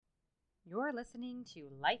You're listening to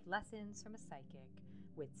Life Lessons from a Psychic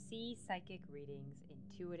with C Psychic Readings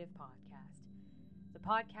Intuitive Podcast, the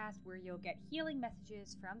podcast where you'll get healing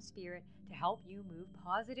messages from Spirit to help you move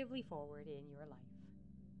positively forward in your life.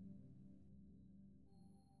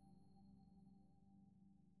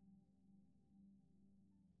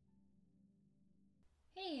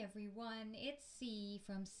 Hey everyone, it's C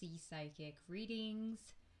from C Psychic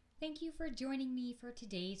Readings. Thank you for joining me for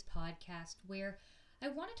today's podcast where I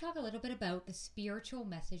want to talk a little bit about the spiritual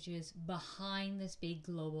messages behind this big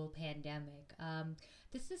global pandemic.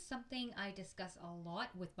 This is something I discuss a lot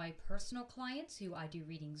with my personal clients who I do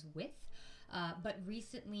readings with. But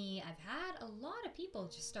recently I've had a lot of people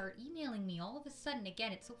just start emailing me all of a sudden.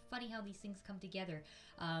 Again, it's so funny how these things come together.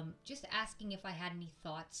 Just asking if I had any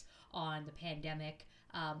thoughts on the pandemic,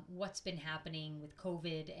 what's been happening with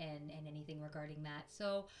COVID and anything regarding that.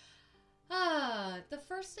 So the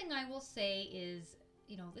first thing I will say is,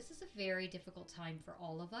 this is a very difficult time for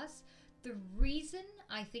all of us. The reason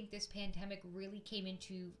I think this pandemic really came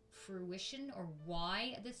into fruition, or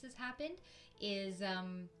why this has happened, is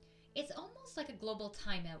it's almost like a global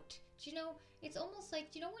timeout. It's almost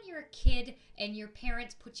like, when you're a kid and your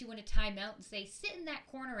parents put you in a timeout and say, sit in that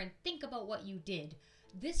corner and think about what you did.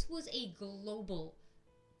 This was a global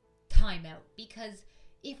timeout, because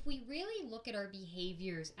if we really look at our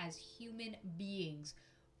behaviors as human beings,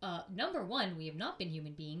 number one, we have not been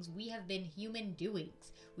human beings. We have been human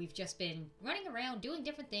doings. We've just been running around doing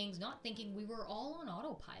different things, not thinking. We were all on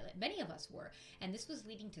autopilot. Many of us were. And this was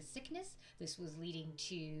leading to sickness. This was leading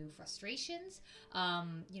to frustrations. A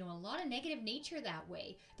lot of negative nature that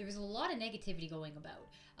way. There was a lot of negativity going about.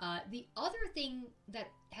 The other thing that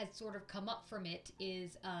has sort of come up from it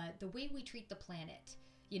is the way we treat the planet.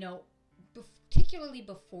 Particularly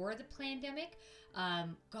before the pandemic,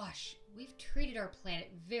 we've treated our planet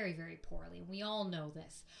very, very poorly. We all know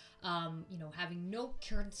this. Having no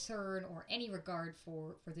concern or any regard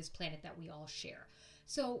for this planet that we all share.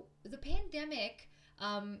 So the pandemic,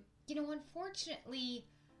 unfortunately,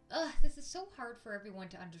 this is so hard for everyone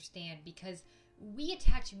to understand, because we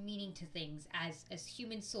attach meaning to things as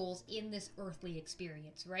human souls in this earthly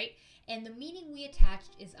experience, right? And the meaning we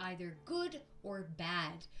attached is either good or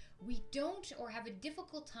bad. We don't, or have a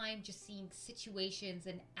difficult time just seeing situations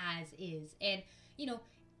and as is. And,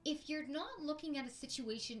 if you're not looking at a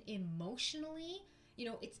situation emotionally,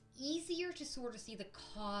 it's easier to sort of see the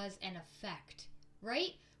cause and effect,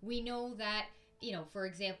 right? We know that, for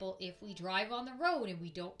example, if we drive on the road and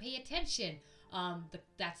we don't pay attention,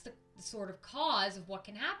 that's the sort of cause of what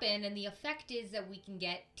can happen, and the effect is that we can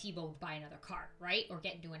get T-boned by another car, right? Or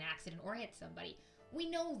get into an accident or hit somebody. We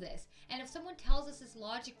know this, and if someone tells us this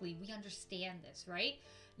logically, we understand this, right?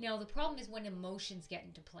 Now, the problem is when emotions get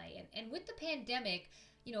into play, and with the pandemic,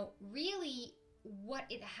 really what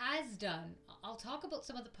it has done, I'll talk about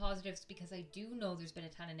some of the positives, because I do know there's been a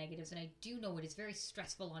ton of negatives, and I do know it is very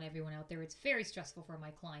stressful on everyone out there. It's very stressful for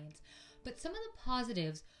my clients. But some of the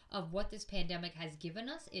positives of what this pandemic has given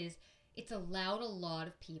us is it's allowed a lot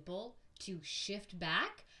of people to shift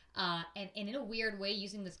back, and in a weird way,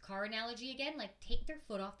 using this car analogy again, like take their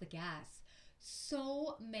foot off the gas.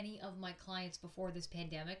 So many of my clients before this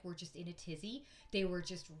pandemic were just in a tizzy. They were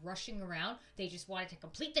just rushing around. They just wanted to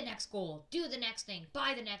complete the next goal, do the next thing,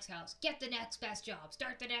 buy the next house, get the next best job,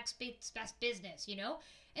 start the next best business,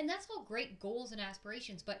 And that's all great goals and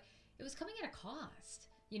aspirations, but it was coming at a cost.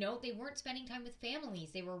 They weren't spending time with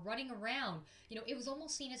families. They were running around. It was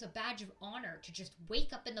almost seen as a badge of honor to just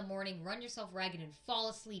wake up in the morning, run yourself ragged, and fall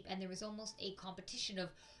asleep. And there was almost a competition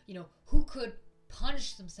of, who could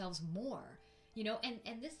punish themselves more.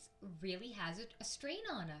 And this really has a strain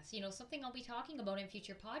on us. Something I'll be talking about in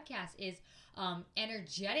future podcasts is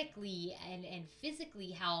energetically and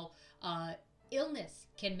physically how illness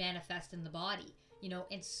can manifest in the body.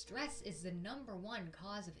 And stress is the number one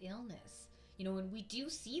cause of illness. And we do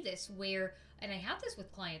see this where, and I have this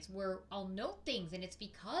with clients, where I'll note things and it's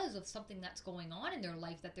because of something that's going on in their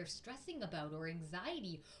life that they're stressing about, or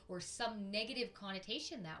anxiety, or some negative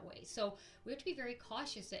connotation that way. So we have to be very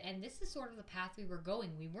cautious, and this is sort of the path we were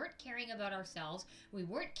going. We weren't caring about ourselves. We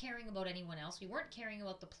weren't caring about anyone else. We weren't caring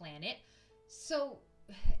about the planet. So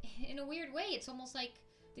in a weird way, it's almost like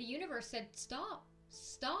the universe said, stop.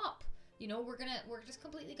 We're just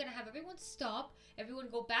completely gonna have everyone stop, everyone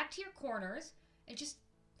go back to your corners, and just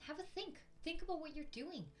have a think about what you're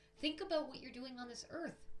doing. Think about what you're doing on this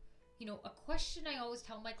earth. A question I always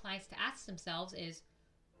tell my clients to ask themselves is,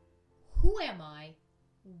 who am I?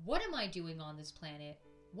 What am I doing on this planet?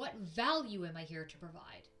 What value am I here to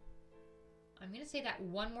provide? I'm gonna say that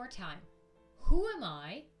one more time. Who am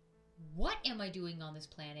I? What am I doing on this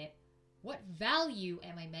planet? What value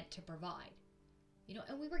am I meant to provide?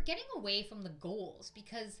 And we were getting away from the goals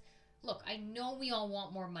because, look, I know we all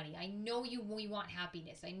want more money. I know we want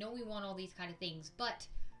happiness. I know we want all these kind of things, but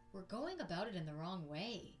we're going about it in the wrong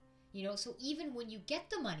way. So even when you get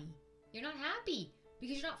the money, you're not happy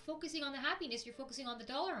because you're not focusing on the happiness. You're focusing on the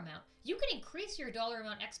dollar amount. You can increase your dollar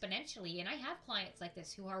amount exponentially. And I have clients like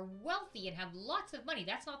this who are wealthy and have lots of money.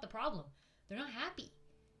 That's not the problem. They're not happy.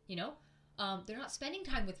 They're not spending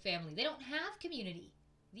time with family. They don't have community.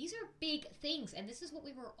 These are big things. And this is what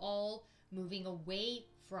we were all moving away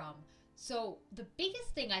from. So the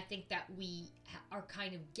biggest thing I think that we are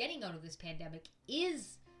kind of getting out of this pandemic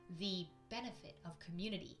is the benefit of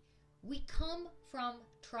community. We come from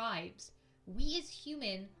tribes. We as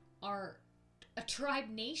human are a tribe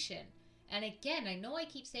nation. And again, I know I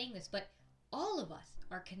keep saying this, but all of us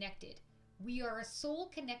are connected. We are a soul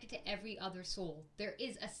connected to every other soul. There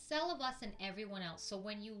is a cell of us in everyone else. So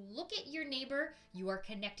when you look at your neighbor, you are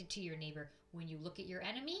connected to your neighbor. When you look at your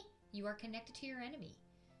enemy, you are connected to your enemy.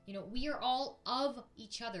 We are all of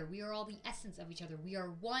each other. We are all the essence of each other. We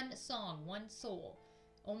are one song, one soul,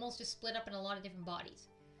 almost just split up in a lot of different bodies,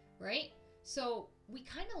 right? So we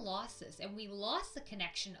kind of lost this, and we lost the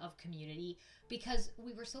connection of community because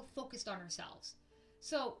we were so focused on ourselves.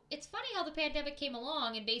 So it's funny how the pandemic came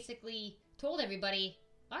along and basically told everybody,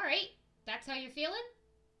 all right, that's how you're feeling?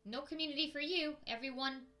 No community for you.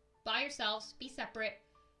 Everyone by yourselves, be separate.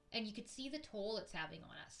 And you could see the toll it's having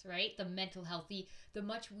on us, right? The mental health,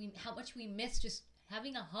 how much we miss just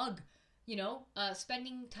having a hug,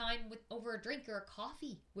 spending time over a drink or a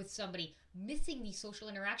coffee with somebody, missing these social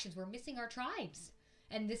interactions. We're missing our tribes.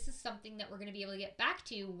 And this is something that we're going to be able to get back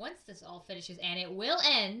to once this all finishes, and it will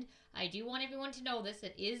end. I do want everyone to know this.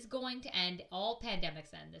 It is going to end. All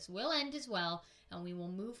pandemics end. This will end as well, and we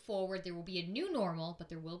will move forward. There will be a new normal, but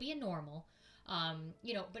there will be a normal.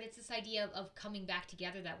 But it's this idea of coming back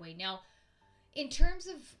together that way. Now, in terms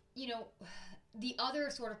of, the other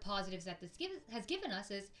sort of positives that this has given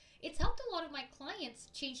us is it's helped a lot of my clients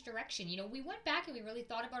change direction. We went back and we really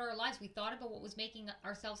thought about our lives. We thought about what was making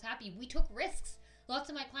ourselves happy. We took risks. Lots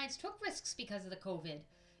of my clients took risks because of the COVID,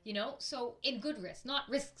 so in good risks, not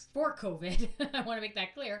risks for COVID. I want to make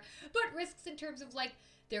that clear, but risks in terms of like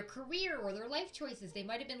their career or their life choices. They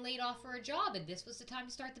might have been laid off for a job and this was the time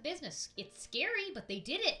to start the business. It's scary, but they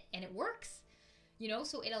did it and it works,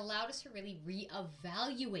 so it allowed us to really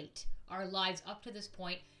reevaluate our lives up to this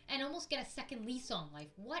point and almost get a second lease on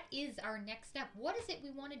life. What is our next step? What is it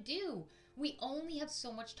we want to do? We only have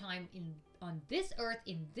so much time on this earth,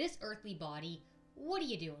 in this earthly body. What are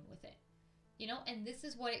you doing with it? And this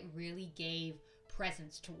is what it really gave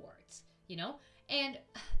presence towards, and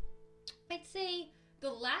I'd say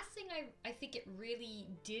the last thing I think it really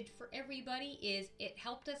did for everybody is it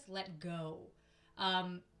helped us let go.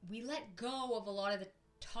 We let go of a lot of the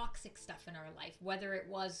toxic stuff in our life, whether it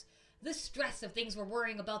was the stress of things we're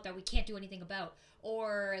worrying about that we can't do anything about,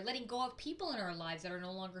 or letting go of people in our lives that are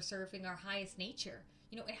no longer serving our highest nature.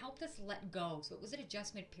 It helped us let go. So it was an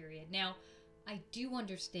adjustment period. Now, I do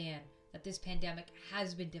understand that this pandemic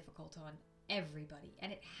has been difficult on everybody,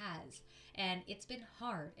 and it has, and it's been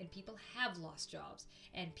hard, and people have lost jobs,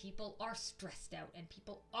 and people are stressed out, and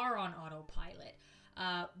people are on autopilot.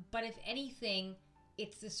 But if anything,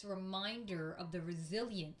 it's this reminder of the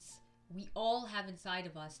resilience we all have inside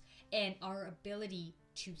of us and our ability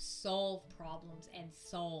to solve problems and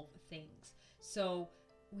solve things. So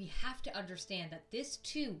we have to understand that this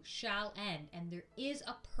too shall end, and there is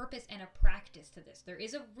a purpose and a practice to this. There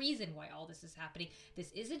is a reason why all this is happening.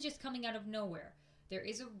 This isn't just coming out of nowhere. There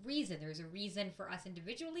is a reason. There's a reason for us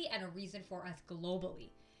individually and a reason for us globally.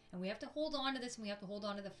 And we have to hold on to this, and we have to hold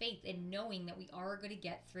on to the faith in knowing that we are going to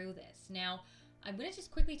get through this. Now, I'm going to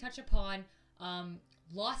just quickly touch upon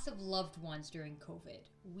loss of loved ones during COVID.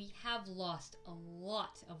 We have lost a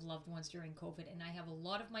lot of loved ones during COVID, and I have a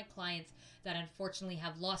lot of my clients that unfortunately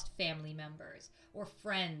have lost family members or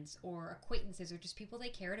friends or acquaintances or just people they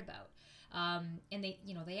cared about. And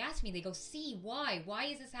they ask me, they go, "See, why? Why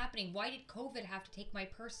is this happening? Why did COVID have to take my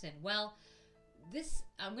person?" Well,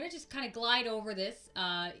 I'm going to just kind of glide over this.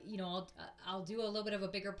 I'll do a little bit of a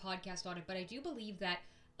bigger podcast on it, but I do believe that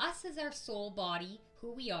us as our soul body,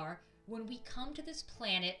 who we are, when we come to this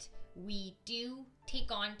planet, we do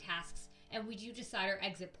take on tasks and we do decide our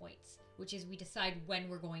exit points, which is we decide when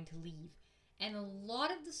we're going to leave. And a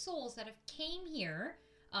lot of the souls that have came here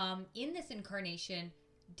in this incarnation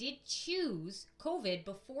did choose COVID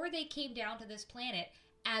before they came down to this planet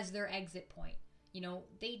as their exit point.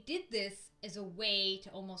 They did this as a way to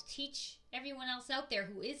almost teach everyone else out there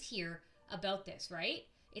who is here about this, right?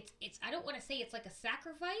 It's I don't want to say it's like a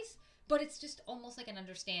sacrifice, but it's just almost like an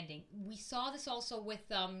understanding. We saw this also with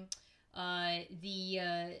the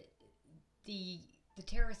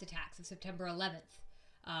terrorist attacks of September 11th,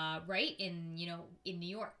 right, in New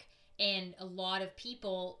York, and a lot of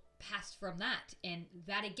people passed from that, and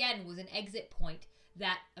that again was an exit point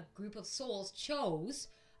that a group of souls chose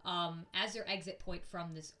as their exit point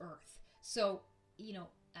from this earth. So,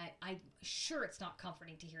 I'm sure it's not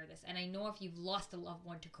comforting to hear this. And I know if you've lost a loved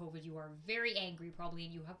one to COVID, you are very angry probably,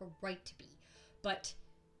 and you have a right to be. But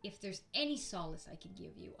if there's any solace I can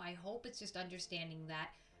give you, I hope it's just understanding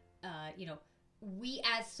that, we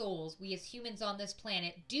as souls, we as humans on this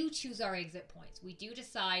planet do choose our exit points. We do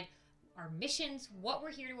decide our missions, what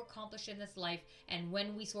we're here to accomplish in this life, and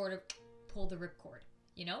when we sort of pull the ripcord,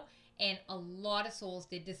 And a lot of souls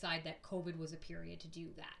did decide that COVID was a period to do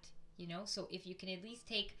that. So if you can at least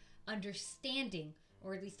take understanding,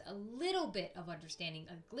 or at least a little bit of understanding,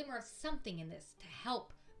 a glimmer of something in this to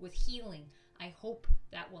help with healing, I hope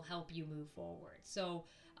that will help you move forward. So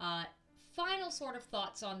final sort of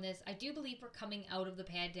thoughts on this. I do believe we're coming out of the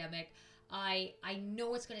pandemic. I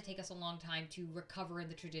know it's going to take us a long time to recover in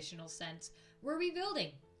the traditional sense. We're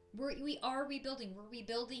rebuilding. We are rebuilding. We're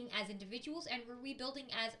rebuilding as individuals, and we're rebuilding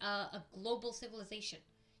as a global civilization,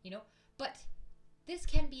 But this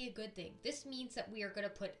can be a good thing. This means that we are going to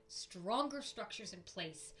put stronger structures in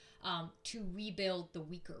place to rebuild the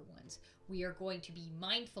weaker ones. We are going to be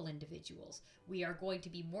mindful individuals. We are going to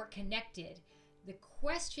be more connected. The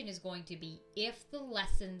question is going to be if the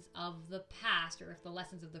lessons of the past, or if the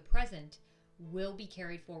lessons of the present, will be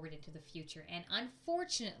carried forward into the future. And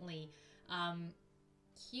unfortunately,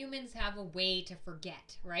 humans have a way to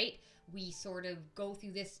forget, right? We sort of go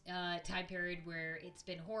through this time period where it's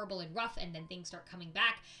been horrible and rough, and then things start coming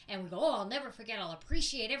back, and we go, oh, I'll never forget, I'll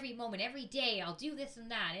appreciate every moment, every day, I'll do this and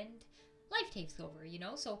that, and life takes over,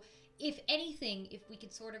 So if anything, if we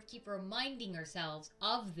could sort of keep reminding ourselves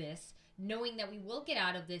of this, knowing that we will get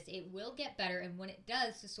out of this, it will get better, and when it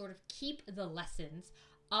does, to sort of keep the lessons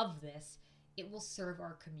of this, it will serve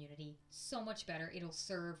our community so much better, it'll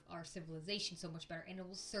serve our civilization so much better, and it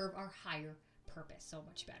will serve our higher purpose so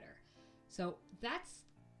much better. So that's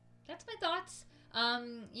my thoughts.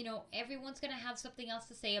 Everyone's gonna have something else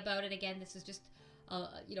to say about it. Again, this is just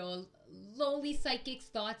lowly psychic's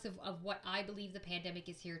thoughts of what I believe the pandemic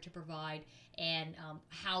is here to provide, and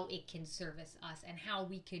how it can service us, and how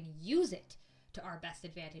we can use it to our best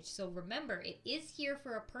advantage. So remember, it is here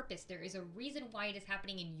for a purpose. There is a reason why it is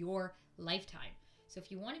happening in your lifetime. So if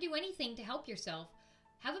you want to do anything to help yourself,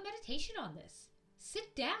 have a meditation on this.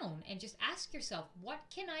 Sit down and just ask yourself, what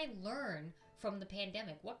can I learn from the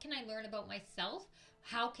pandemic? What can I learn about myself?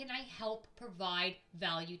 How can I help provide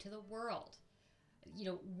value to the world?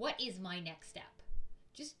 What is my next step?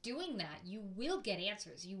 Just doing that, you will get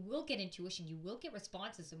answers. You will get intuition. You will get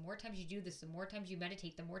responses. The more times you do this, the more times you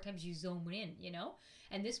meditate, the more times you zone in,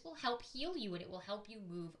 And this will help heal you, and it will help you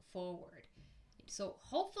move forward. So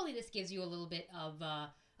hopefully this gives you a little bit of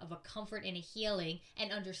a comfort and a healing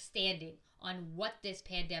and understanding on what this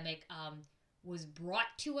pandemic was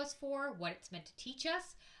brought to us for, what it's meant to teach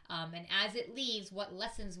us, and as it leaves, what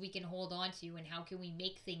lessons we can hold on to, and how can we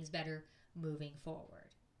make things better moving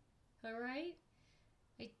forward. All right?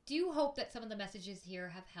 I do hope that some of the messages here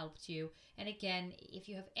have helped you. And again, if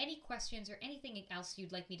you have any questions or anything else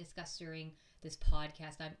you'd like me to discuss during this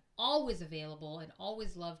podcast, I'm always available and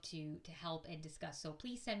always love to help and discuss. So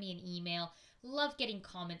please send me an email. Love getting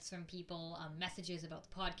comments from people, messages about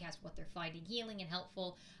the podcast, what they're finding healing and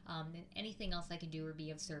helpful, and anything else I can do or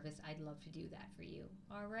be of service. I'd love to do that for you.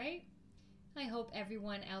 All right? I hope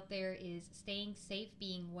everyone out there is staying safe,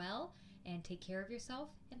 being well, and take care of yourself,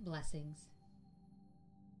 and blessings.